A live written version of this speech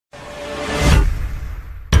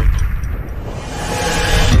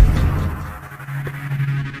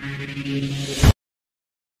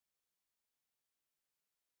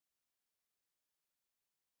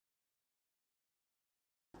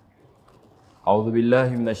أعوذ بالله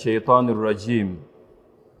من الشيطان الرجيم.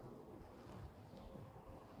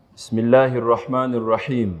 بسم الله الرحمن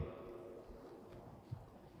الرحيم.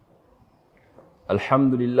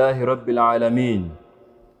 الحمد لله رب العالمين،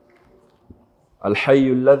 الحي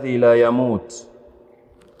الذي لا يموت،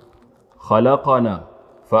 خلقنا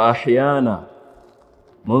فأحيانا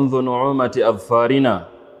منذ نعومة أظفارنا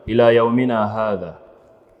إلى يومنا هذا،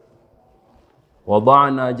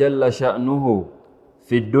 وضعنا جل شأنه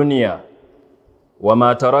في الدنيا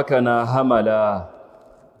وما تركنا هملا،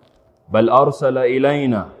 بل أرسل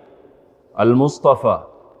إلينا المصطفى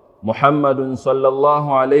محمد صلى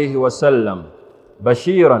الله عليه وسلم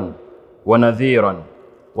بشيرا ونذيرا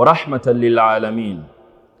ورحمة للعالمين،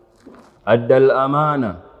 أدى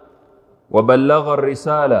الأمانة وبلغ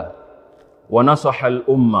الرسالة ونصح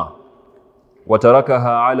الأمة،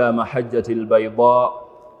 وتركها على محجة البيضاء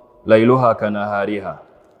ليلها كنهارها،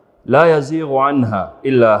 لا يزيغ عنها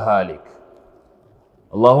إلا هالك.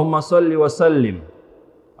 اللهم صل وسلم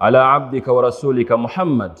على عبدك ورسولك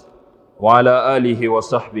محمد وعلى آله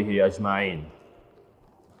وصحبه أجمعين.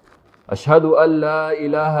 أشهد أن لا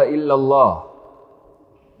إله إلا الله،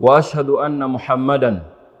 وأشهد أن محمدًا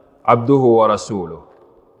عبده ورسوله.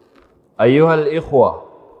 أيها الإخوة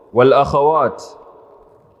والأخوات،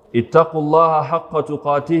 اتقوا الله حق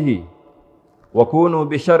تقاته وكونوا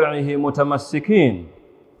بشرعه متمسكين،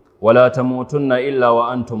 ولا تموتن إلا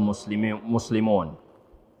وأنتم مسلمون،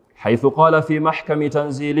 حيث قال في محكم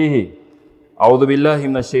تنزيله: أعوذ بالله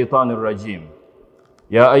من الشيطان الرجيم،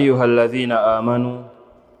 يا أيها الذين آمنوا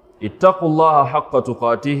اتقوا الله حق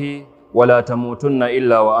تقاته ولا تموتن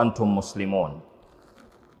إلا وأنتم مسلمون.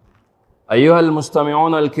 أيها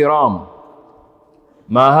المستمعون الكرام،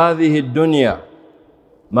 ما هذه الدنيا،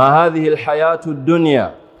 ما هذه الحياة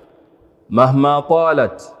الدنيا مهما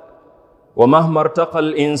طالت ومهما ارتقى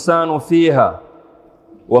الإنسان فيها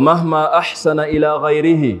ومهما أحسن إلى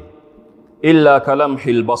غيره إلا كلمح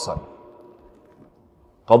البصر.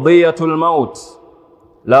 قضية الموت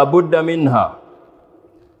لا بد منها،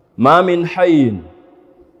 ما من حي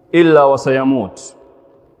إلا وسيموت.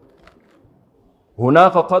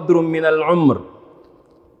 هناك قدر من العمر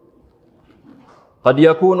قد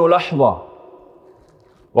يكون لحظة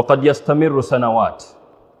وقد يستمر سنوات.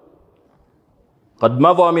 قد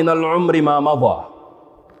مضى من العمر ما مضى،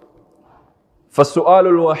 فالسؤال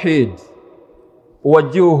الوحيد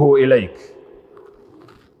أوجهه إليك: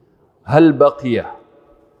 هل بقي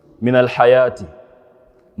من الحياة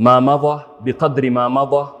ما مضى بقدر ما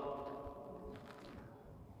مضى؟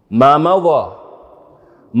 ما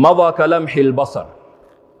مضى كلمح البصر،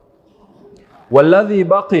 والذي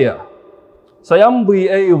بقي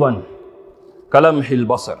سيمضي أيضا كلمح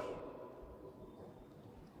البصر،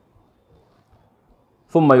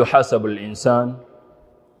 ثم يحاسب الإنسان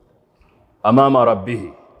أمام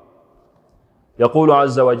ربه. يقول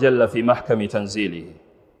عز وجل في محكم تنزيله: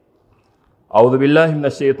 أعوذ بالله من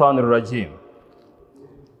الشيطان الرجيم،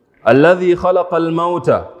 الذي خلق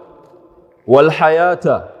الموت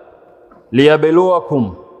والحياة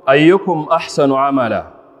ليبلوكم أيكم أحسن عملا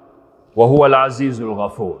وهو العزيز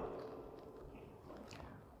الغفور.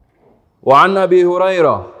 وعن أبي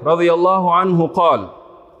هريرة رضي الله عنه قال: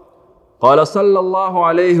 قال صلى الله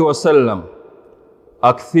عليه وسلم: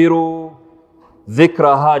 أكثروا ذكر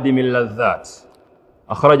هادم اللذات،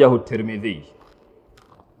 أخرجه الترمذي.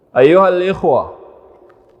 أيها الإخوة،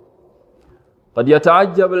 قد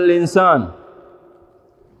يتعجب الإنسان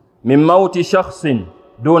من موت شخص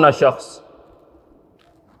دون شخص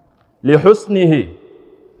لحسنه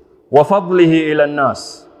وفضله إلى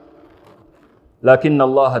الناس، لكن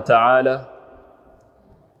الله تعالى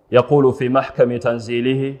يقول في محكم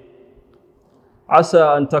تنزيله: عسى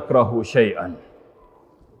أن تكرهوا شيئا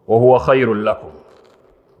وهو خير لكم،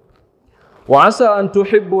 وعسى أن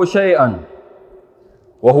تحبوا شيئا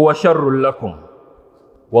وهو شر لكم،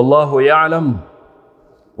 والله يعلم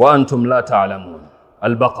وأنتم لا تعلمون.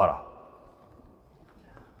 البقرة.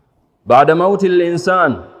 بعد موت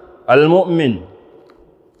الإنسان المؤمن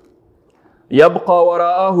يبقى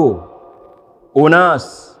وراءه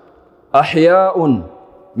أناس أحياء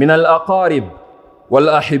من الأقارب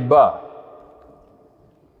والأحباء،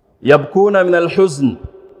 يبكون من الحزن،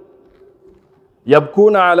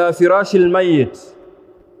 يبكون على فراش الميت،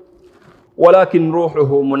 ولكن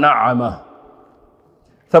روحه منعمة.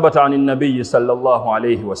 ثبت عن النبي صلى الله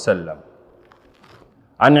عليه وسلم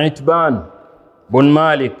عن عتبان بن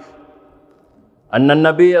مالك أن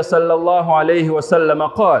النبي صلى الله عليه وسلم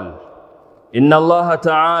قال: إن الله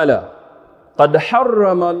تعالى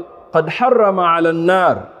قد حرم على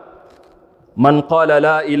النار من قال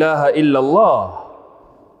لا إله إلا الله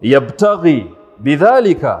يبتغي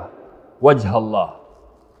بذلك وجه الله.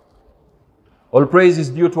 All praise is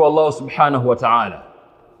due to Allah subhanahu wa ta'ala.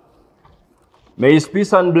 May His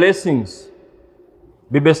peace and blessings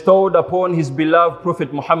be bestowed upon His beloved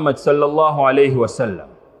Prophet Muhammad sallallahu alayhi wasallam,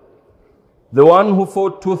 the one who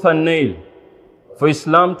fought tooth and nail for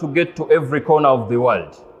Islam to get to every corner of the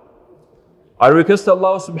world. I request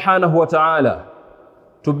Allah subhanahu wa ta'ala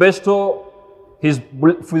to bestow His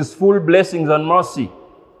full blessings and mercy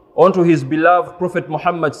onto His beloved Prophet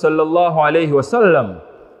Muhammad sallallahu alayhi wasallam,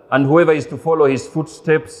 and whoever is to follow his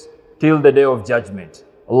footsteps till the day of judgment.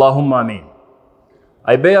 Allahumma ameen.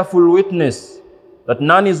 I bear full witness that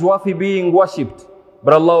none is worthy being worshipped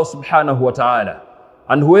but Allah subhanahu wa ta'ala.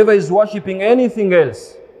 And whoever is worshipping anything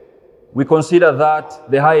else, we consider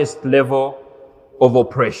that the highest level of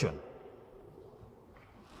oppression.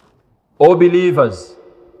 O believers,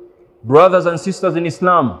 brothers and sisters in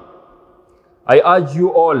Islam, I urge you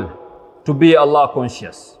all to be Allah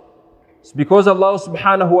conscious. It's because Allah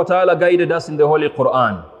subhanahu wa ta'ala guided us in the Holy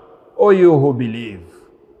Quran. O you who believe,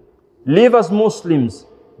 live as Muslims,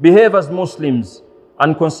 behave as Muslims,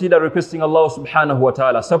 and consider requesting Allah subhanahu wa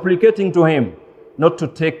ta'ala, supplicating to Him not to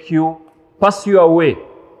take you, pass you away,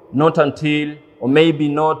 not until, or maybe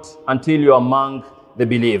not until you are among the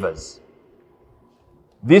believers.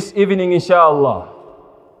 This evening, inshallah,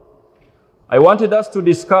 I wanted us to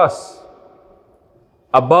discuss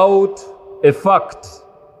about a fact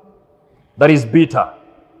that is bitter.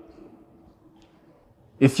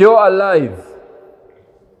 If you're alive,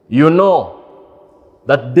 you know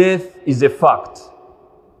that death is a fact.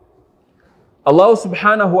 Allah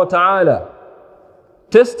subhanahu wa ta'ala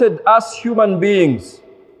tested us human beings,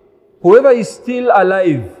 whoever is still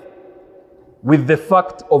alive, with the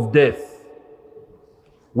fact of death.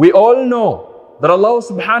 We all know that Allah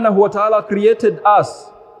subhanahu wa ta'ala created us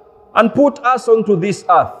and put us onto this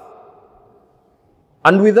earth.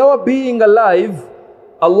 And with our being alive,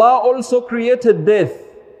 Allah also created death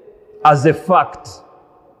as a fact.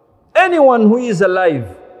 Anyone who is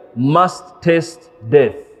alive must taste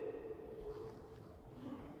death.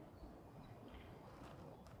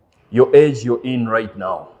 Your age you're in right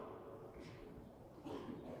now,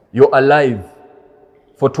 you're alive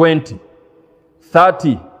for 20,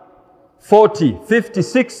 30, 40, 50,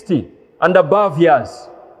 60 and above years.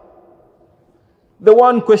 The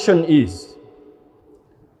one question is,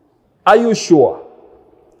 are you sure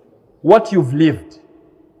what you've lived,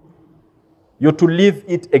 you're to live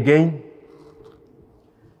it again?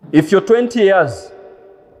 If you're 20 years,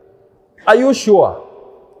 are you sure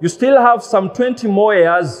you still have some 20 more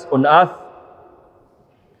years on earth?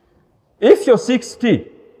 If you're 60,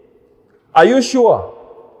 are you sure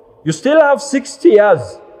you still have 60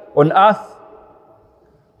 years on earth?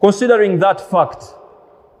 Considering that fact,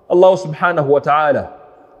 Allah subhanahu wa ta'ala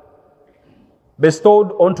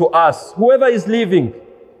bestowed onto us, whoever is living,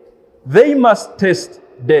 they must taste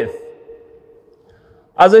death.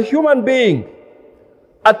 As a human being,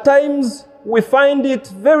 at times we find it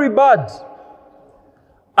very bad.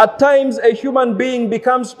 At times a human being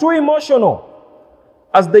becomes too emotional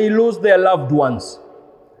as they lose their loved ones,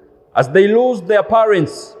 as they lose their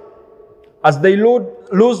parents, as they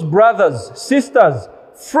lose brothers, sisters,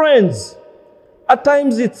 friends. At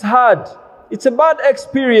times it's hard. It's a bad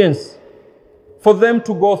experience for them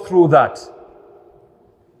to go through that.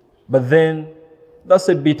 But then, that's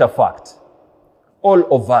a bitter fact. All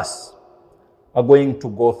of us are going to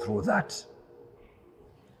go through that.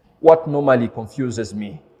 What normally confuses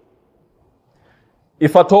me,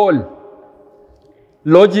 if at all,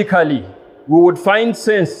 logically, we would find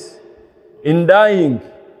sense in dying,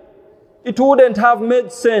 it wouldn't have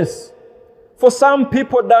made sense for some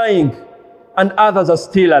people dying and others are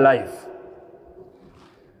still alive.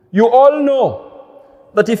 You all know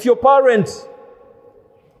that if your parent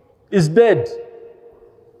is dead,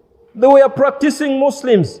 they were practicing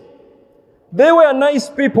Muslims, they were nice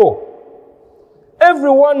people,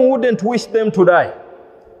 everyone wouldn't wish them to die.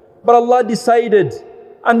 But Allah decided,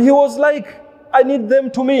 and He was like, I need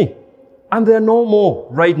them to me, and they're no more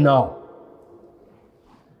right now.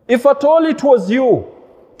 If at all it was you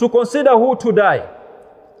to consider who to die,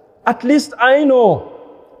 at least I know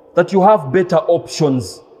that you have better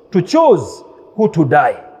options to choose who to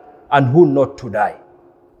die and who not to die.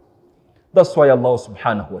 That's why Allah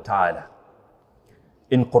subhanahu wa ta'ala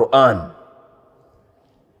in Quran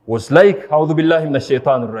was like, A'udhu billahi minash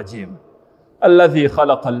shaitanir rajim, Alladhi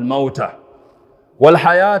khalaqal mawta wal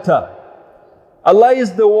hayata. Allah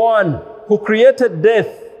is the one who created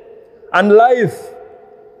death and life.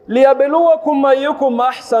 لِيَبْلُوَكُمْ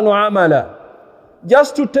أَيُّكُمْ أَحْسَنُ عَمَلًا,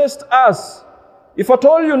 just to test us. If at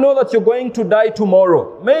all you know that you're going to die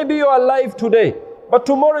tomorrow, maybe you're alive today, but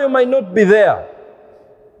tomorrow you might not be there.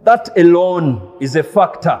 that alone is a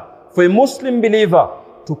factor for a Muslim believer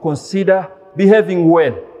to consider behaving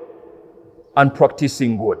well and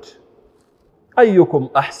practicing good.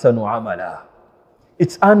 Ayyukum ahsanu amala.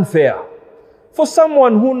 It's unfair for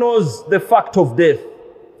someone who knows the fact of death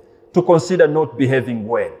to consider not behaving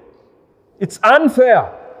well. It's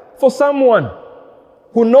unfair for someone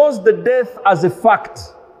who knows the death as a fact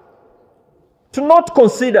to not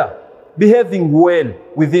consider behaving well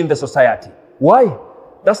within the society. Why?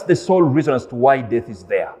 That's the sole reason as to why death is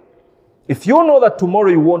there. If you know that tomorrow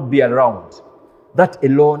you won't be around, that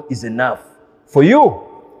alone is enough for you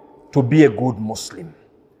to be a good Muslim,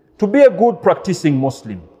 to be a good practicing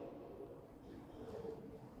Muslim.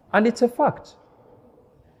 And it's a fact.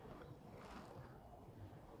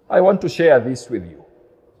 I want to share this with you.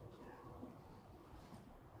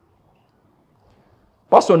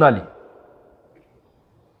 Personally,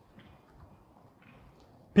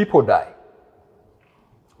 people die.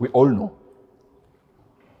 We all know.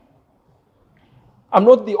 I'm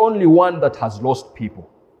not the only one that has lost people.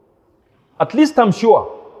 At least I'm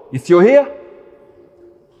sure if you're here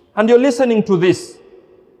and you're listening to this,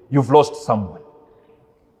 you've lost someone.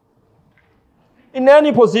 In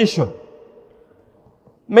any position.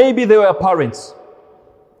 Maybe they were parents.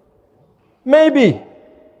 Maybe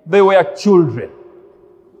they were children.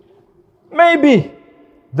 Maybe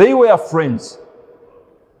they were friends.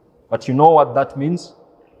 But you know what that means?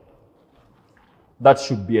 That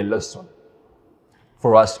should be a lesson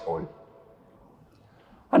for us all.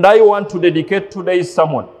 And I want to dedicate today's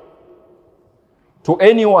sermon to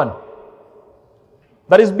anyone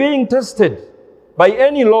that is being tested by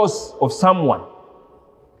any loss of someone.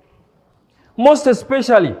 Most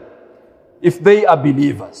especially if they are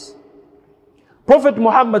believers. Prophet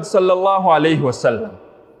Muhammad sallallahu alayhi wasallam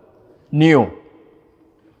knew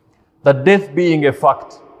that death being a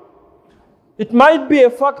fact, it might be a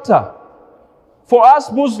factor for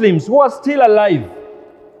us Muslims who are still alive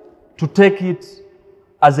to take it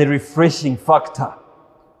as a refreshing factor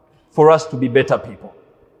for us to be better people.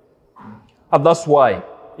 And that's why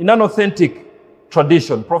in an authentic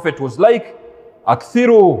tradition, Prophet was like,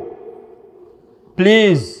 Akthiru,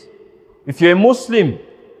 please, if you're a Muslim,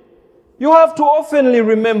 you have to oftenly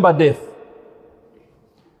remember death.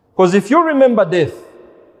 Because if you remember death,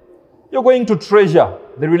 you're going to treasure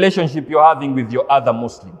the relationship you're having with your other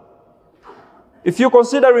Muslim. If you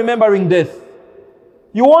consider remembering death,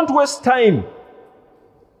 you won't waste time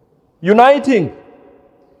uniting,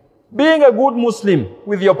 being a good Muslim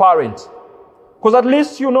with your parent. Because at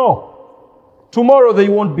least you know, tomorrow they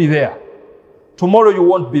won't be there. Tomorrow you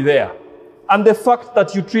won't be there. And the fact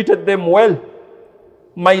that you treated them well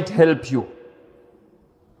might help you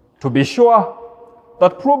to be sure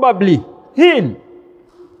that probably heal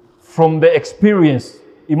from the experience,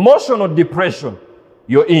 emotional depression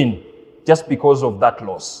you're in just because of that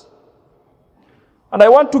loss. And I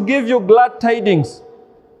want to give you glad tidings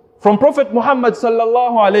from Prophet Muhammad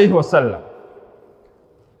sallallahu alayhi wasallam.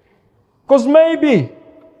 Because maybe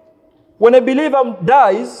when a believer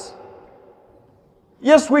dies,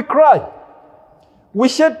 yes, we cry, we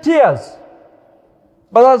shed tears.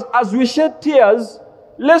 But as we shed tears,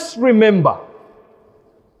 let's remember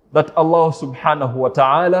that Allah subhanahu wa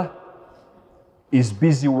ta'ala is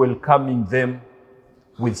busy welcoming them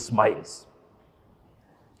with smiles.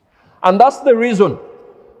 And that's the reason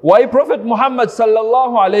why Prophet Muhammad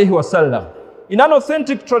sallallahu alayhi wasallam, in an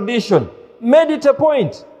authentic tradition, made it a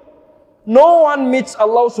point. No one meets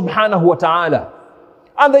Allah subhanahu wa ta'ala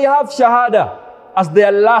and they have shahada as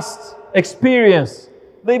their last experience.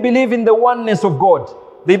 They believe in the oneness of God.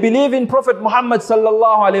 They believe in Prophet Muhammad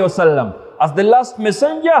sallallahu alayhi wasallam as the last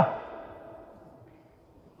messenger,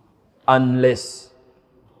 unless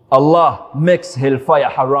Allah makes hellfire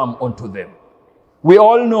haram unto them. We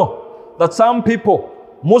all know that some people,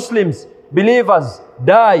 Muslims, believers,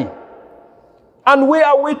 die. And we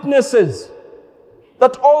are witnesses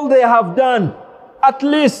that all they have done, at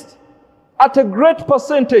least at a great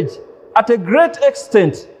percentage, at a great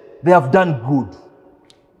extent, they have done good.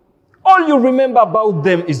 All you remember about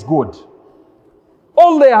them is good.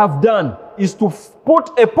 All they have done is to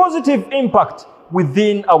put a positive impact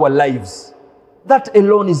within our lives. That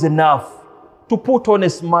alone is enough to put on a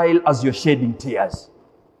smile as you're shedding tears.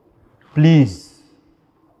 Please,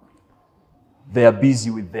 they are busy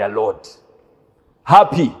with their Lord,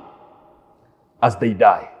 happy as they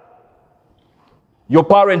die. Your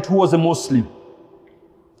parent who was a Muslim,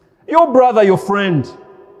 your brother, your friend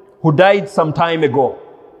who died some time ago,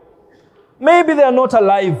 maybe they are not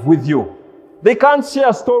alive with you. They can't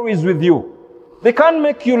share stories with you. They can't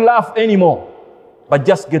make you laugh anymore. But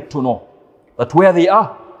just get to know that where they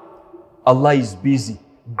are, Allah is busy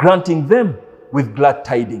granting them with glad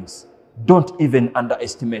tidings. Don't even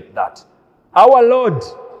underestimate that. Our Lord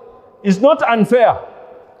is not unfair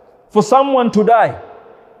for someone to die,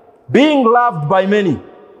 being loved by many.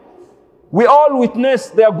 We all witness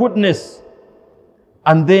their goodness.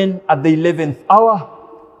 And then at the 11th hour,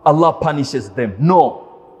 Allah punishes them. No.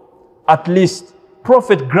 At least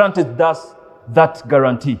Prophet granted us that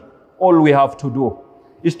guarantee. All we have to do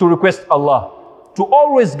is to request Allah to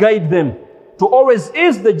always guide them, to always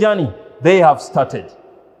ease the journey they have started.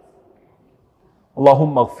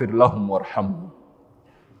 Allahumma ighfir lahum warhamhum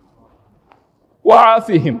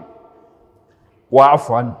wa'afihim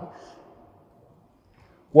wa'afu anhum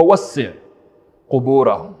wa wassi'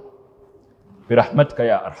 quburahum birahmatika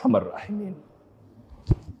ya arhamar rahimin.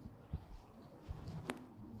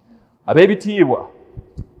 Abebitiibwa,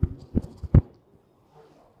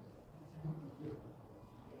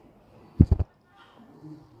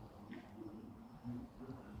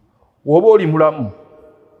 woba oli mulamu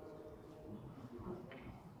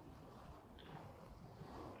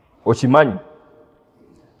okimanyi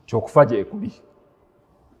kyokufa gyekuli.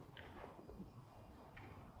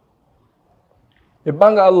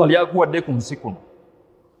 Ebbanga Allah lyakuwadde ku nsi kuno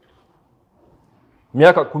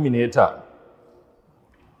myaka 15, 20,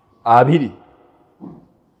 30,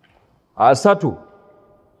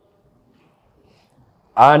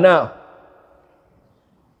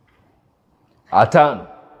 40,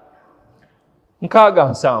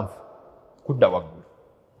 50, 60 kudda waggulu.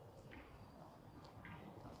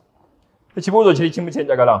 Ekibuuzo kiri kimu kye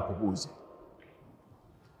njagala nkubuuze.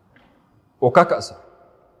 Okakasa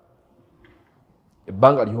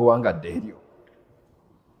ebbanga ly'owangadde eryo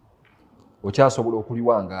okyasobola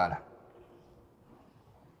okuliwangaala?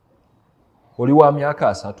 Oli wa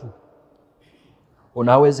myaka 3,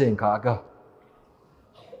 onaaweza 6,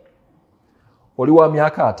 oli wa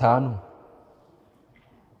myaka 5,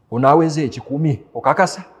 onaaweza 10,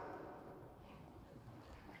 okakasa?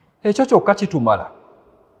 Ekyo kyokka kitumala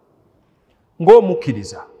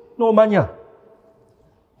ng'omukkiriza n'omanya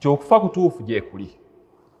ky'okufa kutuufu gyekuli.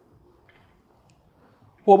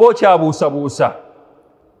 Oba okyabuusabuusa,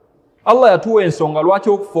 Allah yatuwa ensonga lwaki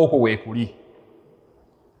okufa okwo weekuli.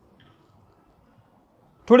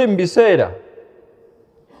 Tuli mu biseera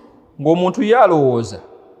ng'omuntu ye alowooza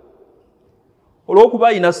olw'okuba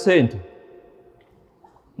alina ssente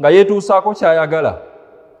nga yeetuusaako ky'ayagala,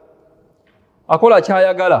 akola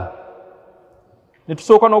ky'ayagala, ne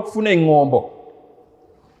tusooka n'okufuna eŋŋombo,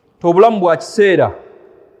 obulamu bwa kiseera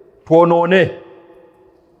twonoone.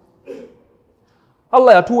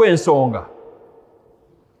 Allah yatuwa ensonga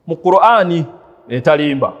mu Qur'ani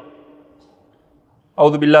etalimba.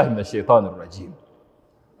 A'udhu billahi minash shaitanir rajim.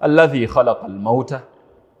 Alladhi khalaqa al-mauta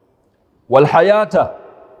wal hayata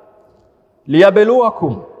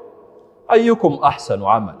liyabluwakum ayyukum ahsanu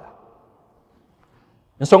amala.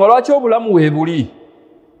 Ensonga lwaki obulamu weebuli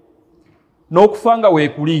n'okufanga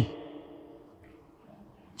weekuli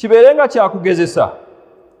kibeerenga kyakugezesa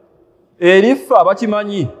erifa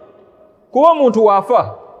abakimanyi, kuba omuntu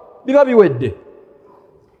waafa biba biwedde.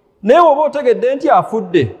 Naye oba otegedde nti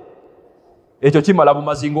afudde, ekyo kimala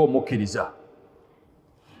bumazi ng'omukkiriza.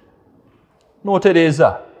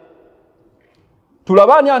 N'otereeza,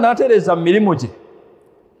 tulaba ani anaatereeza mu mirimu gye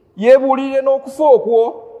yeebuulire n'okufa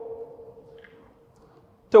okwo.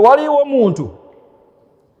 Tewaliwo muntu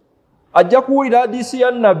ajja kuwulira hadiisi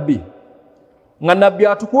ya nnabbi nga nnabbi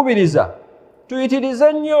atukubiriza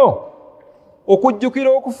tuyitirize nnyo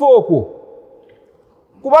okujjukira okufa okwo,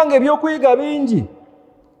 kubanga ebyokuyiga bingi.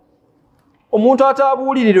 Omuntu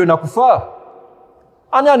ataabuulirirwe na kufa,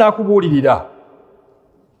 ani anaakubuulirira?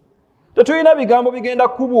 Tetulina bigambo bigenda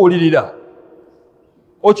kukubuulirira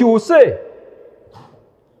okiwuse,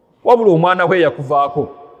 wabula omwana we yakuvaako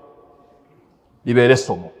libeere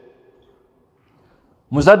essomo.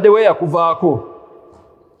 Muzadde we yakuvaako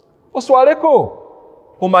oswaleko,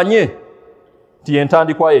 omanye nti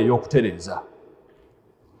yentandikwa ye ey'okutereeza.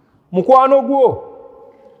 Mukwano gwo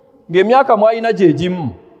ng'emyaka mwalina gye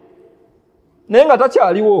gimu naye nga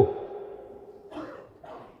takyaliwo,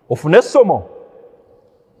 ofune essomo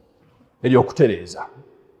ery'okutereeza.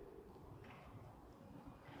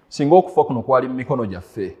 Singa okufa kuno kwali mu mikono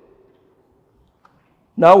gyaffe,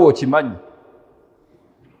 naawe okimanyi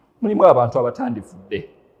mulimu abantu abatandifudde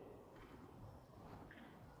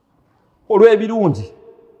olw'ebirungi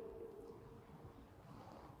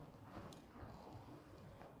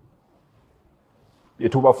bye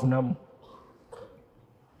tubafunamu.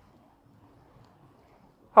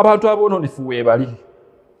 Abantu aboononefu weebali,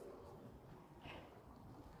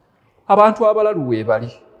 abantu abalalu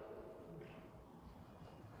weebali,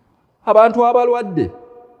 abantu abalwadde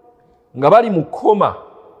nga bali mu kkoma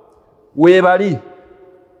weebali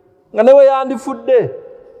nga newe yandifudde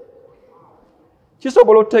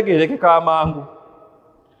kisobola okutegeerekeka amangu.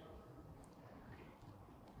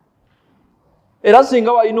 Era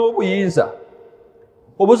singa walina obuyinza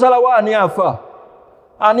obusalawo ani afa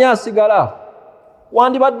ani asigala,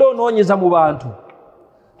 wandibadde onoonyeza mu bantu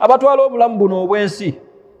abatwala obulamu buno obw'ensi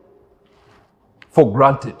for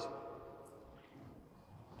granted.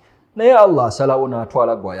 Naye Allah asalawo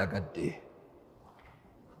n'atwala gw'ayagadde.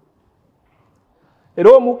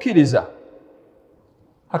 Era omukkiriza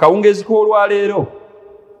akawungeezi k'olwaleero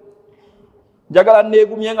njagala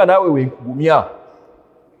neegumye nga naawe wenkugumya.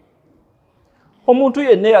 Omuntu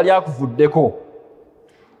yenna yali akuvuddeko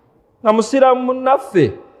nga musiraamu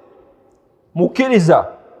munnaffe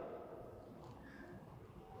mukkiriza,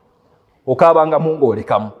 okaabangamu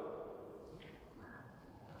ng'olekamu,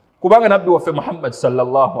 kubanga nabbi waffe Muhammad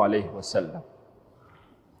sallallahu alayhi wasallam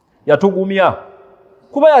yatugumya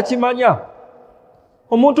kuba yakimanya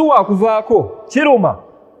omuntu waakuvaako kiruma,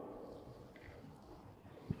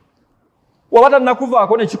 waba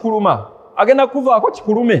tannakuvaako ne kikuluma agenda kukuvaako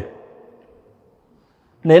kikulume.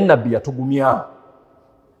 Naye nabbi yatugumya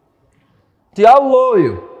nti Allah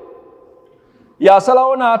oyo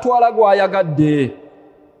yasalawo n'atwala gw'ayagadde,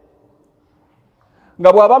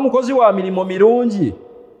 nga bw'aba mukozi wa mirimu mirungi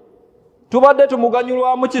tubadde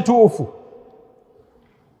tumuganyulwamu kituufu,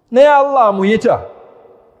 naye Allah amuyita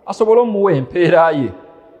asobole omuwa empeera ye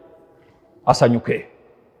asanyuke.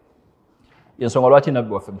 Yensonga lwaki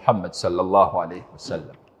nabbi waffe Muhammad sallallahu alayhi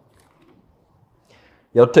wasallam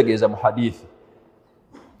yatutegeeza mu hadithi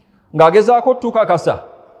ng'agezaako tukakasa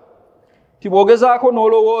ti bw'ogezaako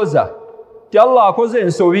n'olowooza ti Allah akoze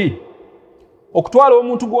ensobi okutwala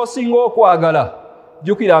omuntu gw'osinga okwagala,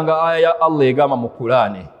 jjukiranga aya ya Allah egamba mu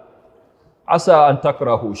Qur'ani, asa an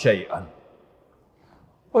takrahu shay'an,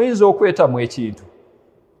 oyinza okwetamu ekintu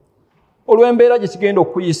olw'embeera gye kigenda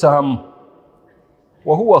okuyisaamu,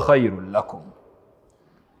 wa huwa khayrun lakum,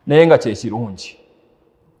 naye nga kye kirungi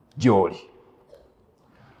gy'oli.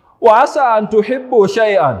 Wa asa an tuhibbu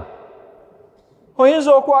shay'an,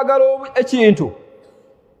 oyinza okwagala ekintu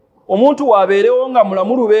omuntu waabeerewo nga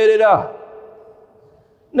mulamu lubeerera,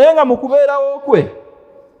 naye nga mu kubeerawo kwe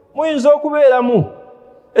muyinza okubeeramu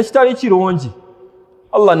ekitali kirungi,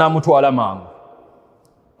 Allah n'amutwala mangu.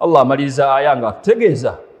 Allah amaliriza aya nga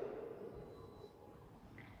akutegeeza,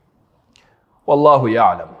 wallahu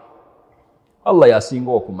ya'lam, Allah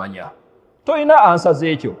yasinga okumanya, toyina ansa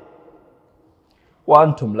z'ekyo. Wa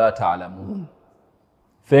antum la ta'lamun,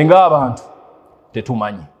 ffe ng'abantu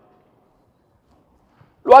tetumanyi.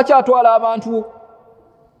 Lwaki atwala abantu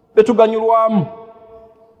betuganyulwamu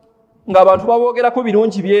ng'abantu baboogerako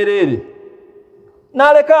birungi byereere,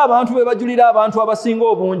 n'aleka abantu be bajulira abantu abasinga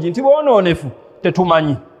obungi nti boonoonefu?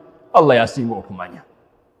 Tetumanyi. Allah yasinga okumanya.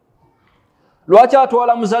 Lwaki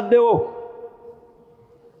atwala muzaddewo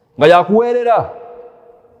nga yakuweerera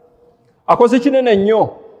akoze kinene nnyo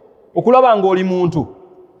okulaba ng'oli muntu,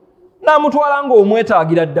 n'amutwala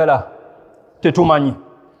ng'omwetaagira ddala? Tetumanyi.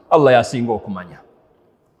 Allah yasinga okumanya.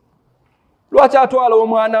 Lwaki atwala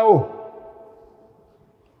omwana wo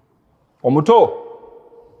omuto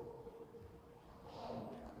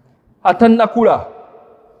atannakula?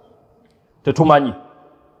 Tetumanyi.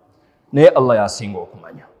 Naye Allah yasinga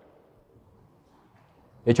okumanya.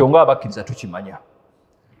 Ekyo ng'abakkiriza tukimanya.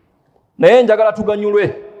 Naye njagala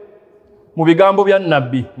tuganyulwe mu bigambo bya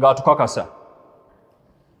nabbi ng'atukakasa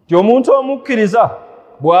ti omuntu omukkiriza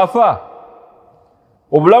bw'afa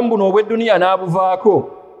obulamu buno obw'edduniya n'abuvaako,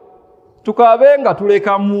 tukaabe nga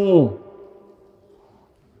tulekamu,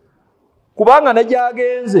 kubanga ne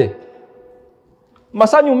gy'agenze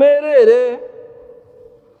masanyu meereere.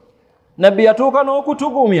 Nabbi yatuuka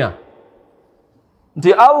n'okutugumya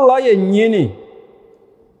nti Allah yennyini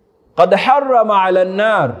qad harrama ala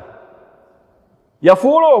nnar,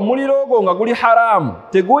 yafuula omuliro ogwo nga guli haramu,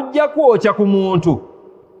 tegujja kwokya ku muntu.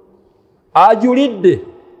 Ajulidde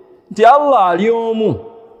nti Allah ali omu,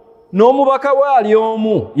 n'omubaka we ali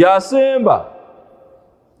omu, yasemba,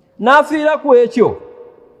 n'afiira ku ekyo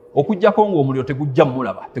okujjako ng'omuliro tegujja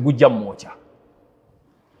mulaba, tegujja mwokya.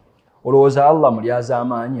 Olowooza Allah mulyaza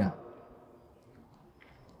amaanya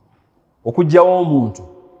okujjawo omuntu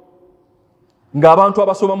ng'abantu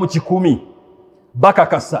abasoma mu 100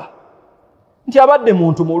 bakakasa nti abadde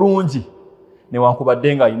muntu mulungi,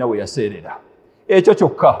 newankubadde nga alina we yaseerera. Ekyo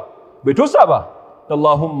kyokka bwe tusaba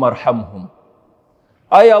Allahumma arhamhum,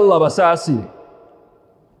 ayi Allah basaasire,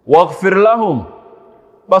 waghfir lahum,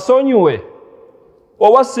 basonyiwe,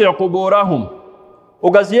 wawassi' quburahum,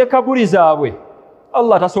 ogaziye kabuli zaabwe.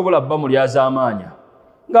 Allah tasobola bba mulyaza amaanya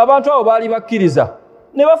ng'abantu abo baali bakkiriza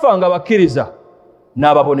ne bafa nga bakkiriza,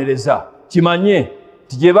 n'ababonereza kimanye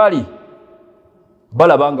tije bali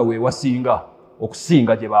balabanga we wasinga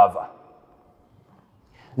okusinga gye bava.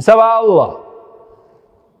 Nsaba Allah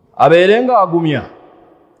abeerenga agumya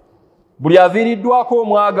buli aviiriddwako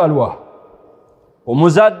omwagalwa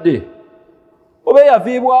omuzadde oba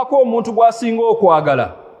yaviibwako omuntu gw'asinga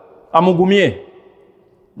okwagala amugumye,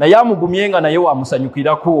 naye amugumye nga naye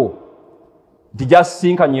wamusanyukirako nti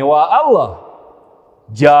gy'asisinkanye wa Allah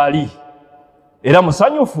gy'ali era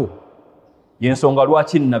musanyufu. Y'ensonga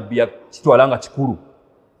lwaki nnabbi yakitwala nga kikulu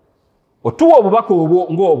otuwa obubaka obwo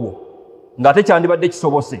ng'obwo ng'ate kyandibadde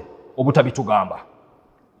kisobose obutabitugamba.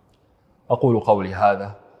 aqulu qawli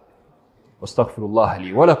hadha wastaghfirullaha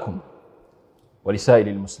li wa lakum wa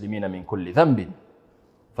lisaa'iril muslimina min kulli dhanbin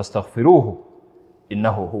fastaghfiruhu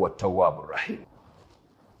innahu huwa at-tawwabur rahim.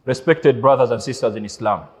 Respected brothers and sisters in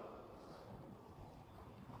Islam,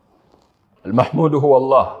 al-mahmudu huwa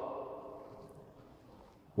Allah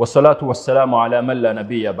wassalatu wassalamu ala man la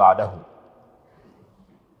nabiyya ba'dahu.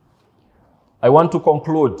 I want to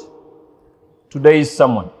conclude today's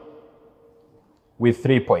sermon with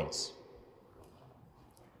 3 points.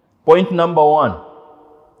 Point number 1,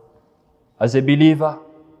 as a believer,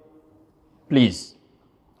 please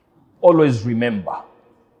always remember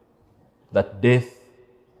that death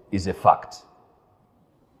is a fact.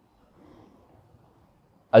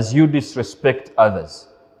 As you disrespect others,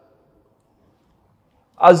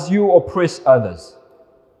 as you oppress others,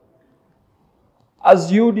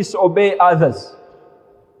 as you disobey others,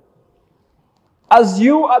 as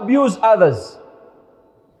you abuse others,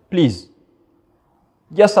 please,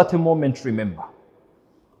 just at a moment remember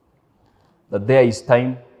that there is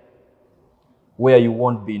time where you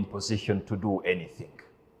won't be in position to do anything.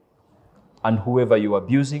 And whoever you're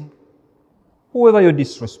abusing, whoever you're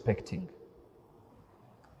disrespecting,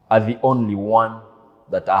 are the only one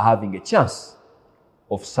that are having a chance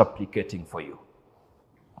of supplicating for you.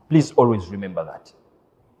 Please always remember that.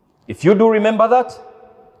 If you do remember that,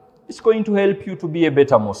 it's going to help you to be a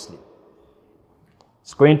better Muslim.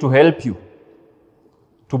 It's going to help you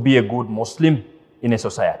to be a good Muslim in a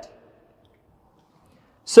society.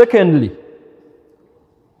 Secondly,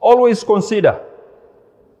 always consider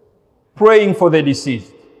praying for the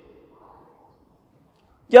deceased.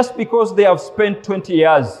 Just because they have spent 20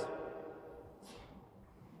 years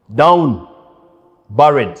down,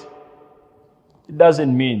 buried, it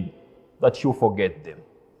doesn't mean that you forget them.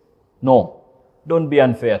 No, don't be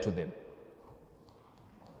unfair to them.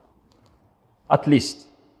 At least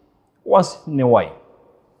once in a while,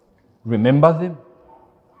 remember them,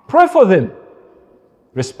 pray for them,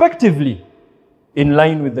 respectively, in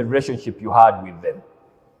line with the relationship you had with them.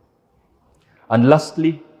 And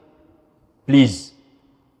lastly, please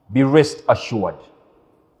be rest assured,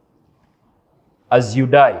 as you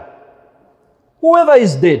die, whoever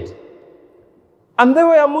is dead, and they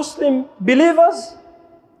were Muslim believers,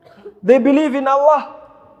 they believe in Allah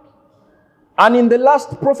and in the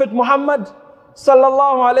last Prophet Muhammad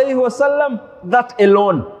sallallahu alayhi wasallam, that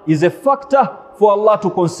alone is a factor for Allah to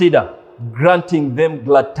consider granting them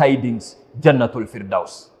glad tidings, Jannatul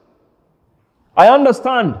Firdaus. I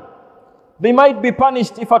understand they might be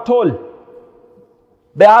punished if at all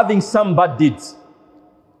they're having some bad deeds.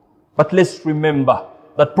 But let's remember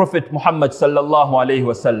that Prophet Muhammad sallallahu alayhi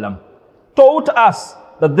wasallam taught us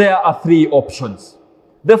that there are 3 options.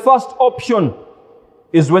 The first option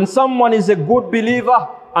is when someone is a good believer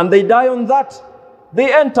and they die on that,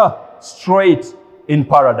 they enter straight in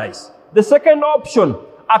paradise. The second option,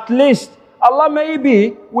 at least Allah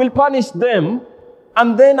maybe will punish them,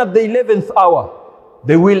 and then at the 11th hour,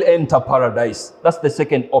 they will enter paradise. That's the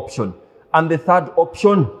second option. And the third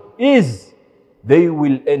option is they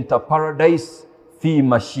will enter paradise fi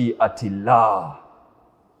mashi'atillah,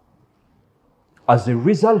 as a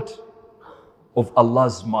result of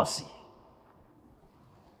Allah's mercy.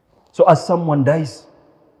 So as someone dies,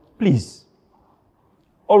 please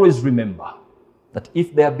always remember that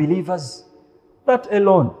if they are believers, that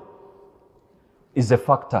alone is a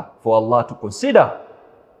factor for Allah to consider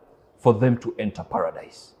for them to enter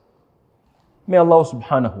paradise. May Allah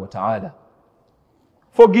subhanahu wa ta'ala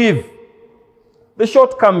forgive the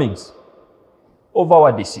shortcomings of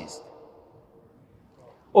our deceased,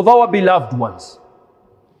 of our beloved ones.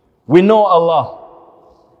 We know Allah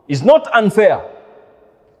is not unfair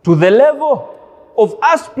to the level of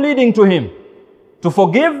us pleading to Him to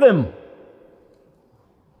forgive them,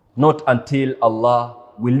 not until Allah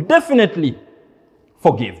will definitely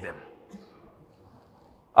forgive them.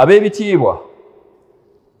 Abebitiibwa,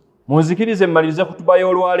 munzikirize mmalirize kutuba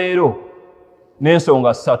y'olwaleero n'ensonga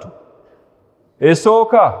 3.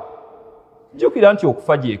 Esooka, jjukira nti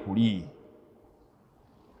okufa gye kuli.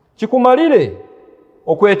 kikumalire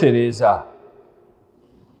okwetereeza.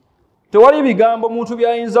 Tewali bigambo muntu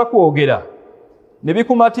byayinza kwogera ne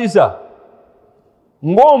bikumatiza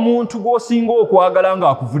ng'omuntu gw'osinga okwagala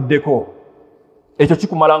ng'akuvuddeko, ekyo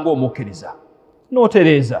kikumala ng'omukkiriza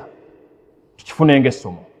n'otereeza. Tukifunenga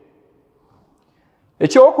essomo.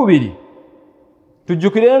 Ekyokubiri,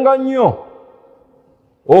 tujjukirenga nnyo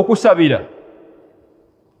okusabira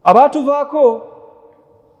abaatuvaako.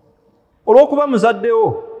 Olw'okuba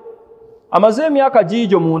muzaddewo amaze emyaka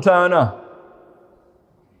giigyo mu ntaana,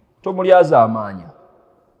 tomulyaza amaanya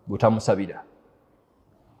bw'otamusabira.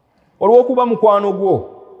 Olw'okuba mukwano gwo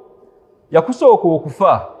yakusooka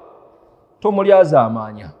okufa, tomulyaza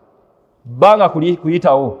amaanya bbanga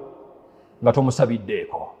kuyitawo nga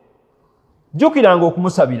tomusabiddeeko. Jjukiranga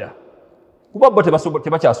okumusabira, kuba bo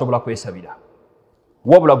tebakyasobola kwesabira,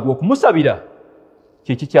 wabula gwe okumusabira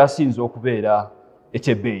kye kikyasinza okubeera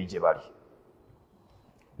ekyebbeeyi gye bali.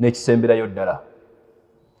 N'ekisemberayo ddala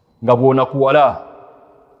nga bw'onakuwala,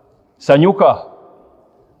 sanyuka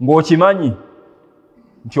ng'okimanyi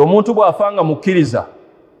nti omuntu bw'afa nga mukkiriza,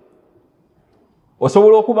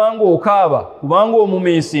 osobola okuba ng'okaaba kubanga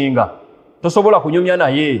omumiisinga, tosobola kunyumya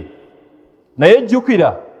naye. Naye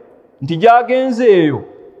jjukira nti gy'agenze eyo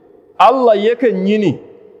Allah ye kennyini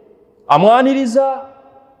amwaniriza.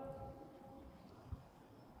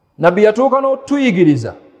 Nabbi yatuuka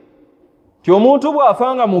n'otuyigiriza ti omuntu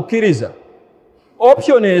bw'afa nga mukkiriza,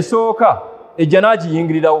 option esooka ejja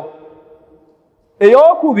n'agiyingirirawo.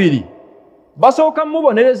 Ey'okubiri basooka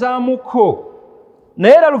mubonerezaamuko,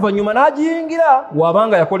 naye era luvannyuma n'agiyingira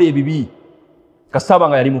bw'abanga yakola ebibi kasaba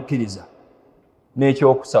nga yali mukkiriza.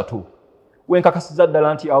 N'ekyokusatu, wenkakasiza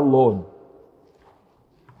ddala nti Allah ono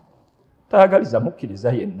tayagaliza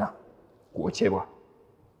mukkiriza yenna kwokyebwa.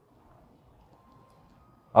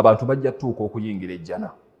 Abantu bajja tuuka okuyingira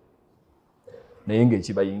ejjana, naye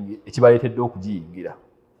ng'ekibaleetedde okugiyingira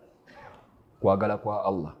kwagala kwa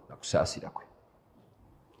Allah na kusaasira kwe.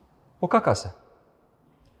 Okakasa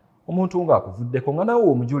omuntu ng'akuvuddeko nga nawe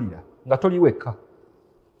omujulira nga toli wekka,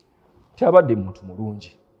 tyabadde muntu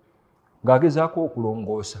mulungi ng'agezaako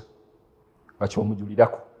okulongoosa nga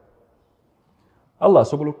ky'omujulirako. Allah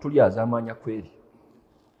asobola okutulyaza amaanya kweri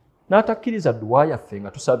n'atakkiriza dduwa yaffe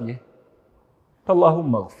nga tusabye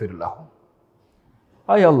Allahumma ighfir lahum,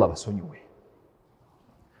 ayi Allah basonyiwe,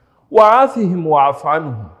 wa'afihim wa'fu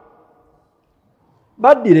anhum,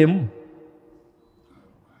 baddiremu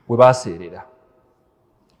we baaseerera,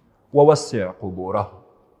 wawassi' quburahum,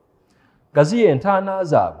 gaziya entaana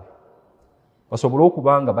zaabwe basobole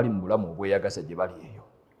okuba nga bali mu bulamu obweyagaza gye bali eyo.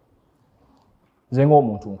 Nze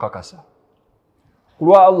ng'omuntu nkakasa ku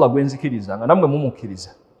lwa Allah gwe nzikiriza nga nammwe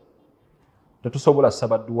mumukkiriza, tetusobola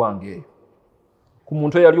saba dduwa ng'eyo ku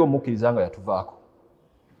muntu eyali omukkiriza nga yatuvaako,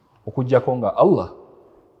 okuggyako nga Allah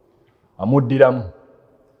amuddiramu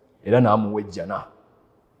era n'amuwa ejjana.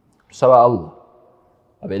 Tusaba Allah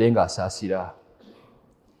abeere ng'asaasira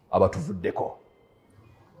abatuvuddeko.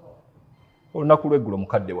 Olunaku lw'eggulo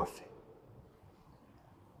mukadde waffe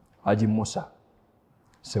Haji Musa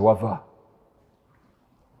Sewava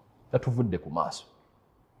yatuvudde ku maaso,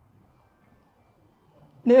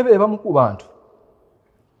 naye be bamu ku bantu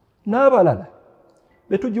n'abalala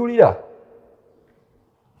betujulira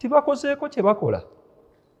tibakozeeko kye bakola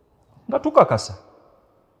nga tukakasa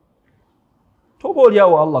toba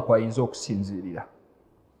oliawo Allah kwayinza okusinziirira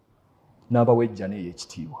n'abawa ejjana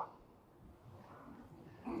ey'ekitiibwa.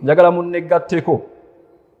 Njagala munneggatteko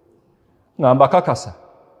nga mbakakasa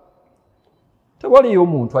tewaliyo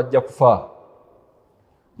omuntu ajja kufa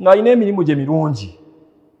ng'alina emirimu gye mirungi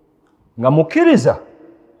nga mukkiriza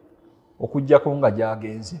okuggyako nga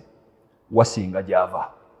gy'agenze wasinga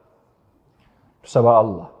gy'ava. Tusaba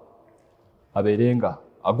Allah abeere nga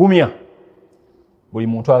agumya buli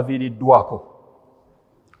muntu aviiriddwako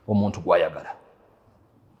omuntu gw'ayagala.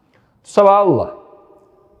 Tusaba Allah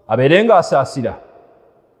abeere nga asaasira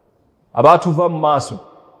abaatuva mu maaso,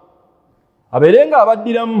 abeere nga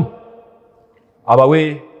abaddiramu, abawe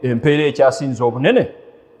empeera ekyasinza obunene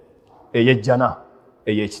ey'ejjana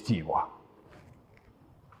ey'ekitiibwa.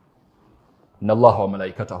 Inna Allaha wa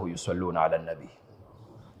malaikatahu yusalluna ala nabi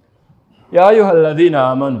ya ayuha alladhina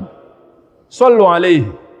amanu sallu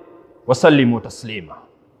alayhi wa sallimu taslima.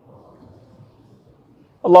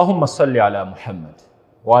 Allahumma salli ala Muhammad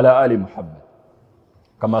wa ala ali Muhammad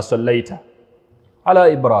kama sallaita ala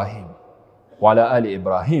Ibrahim wa ala ali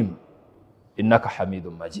Ibrahim innaka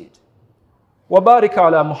hamidun majid. وبارك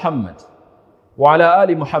على محمد وعلى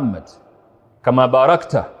آل محمد كما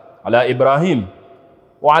باركت على إبراهيم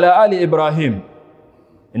وعلى آل إبراهيم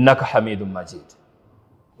إنك حميد مجيد.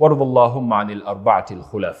 وارض اللهم عن الأربعة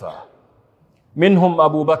الخلفاء منهم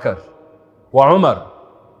أبو بكر وعمر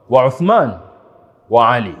وعثمان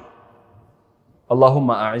وعلي.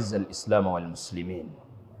 اللهم أعز الإسلام والمسلمين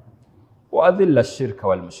وأذل الشرك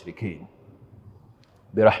والمشركين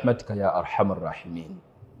برحمتك يا أرحم الراحمين.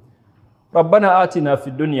 ربنا آتنا في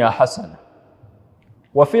الدنيا حسنة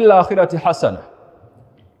وفي الآخرة حسنة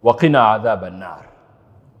وقنا عذاب النار.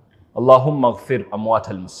 اللهم اغفر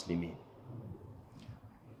أموات المسلمين،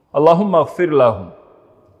 اللهم اغفر لهم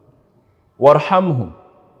وارحمهم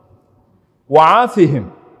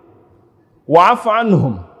وعافهم وعف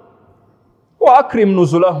عنهم وأكرم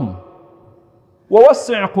نزلهم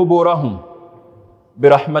ووسع قبورهم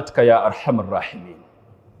برحمتك يا أرحم الراحمين.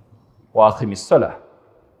 وأقم الصلاة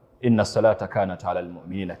إن الصلاة كانت على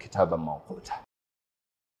المؤمنين كتابا موقوتا.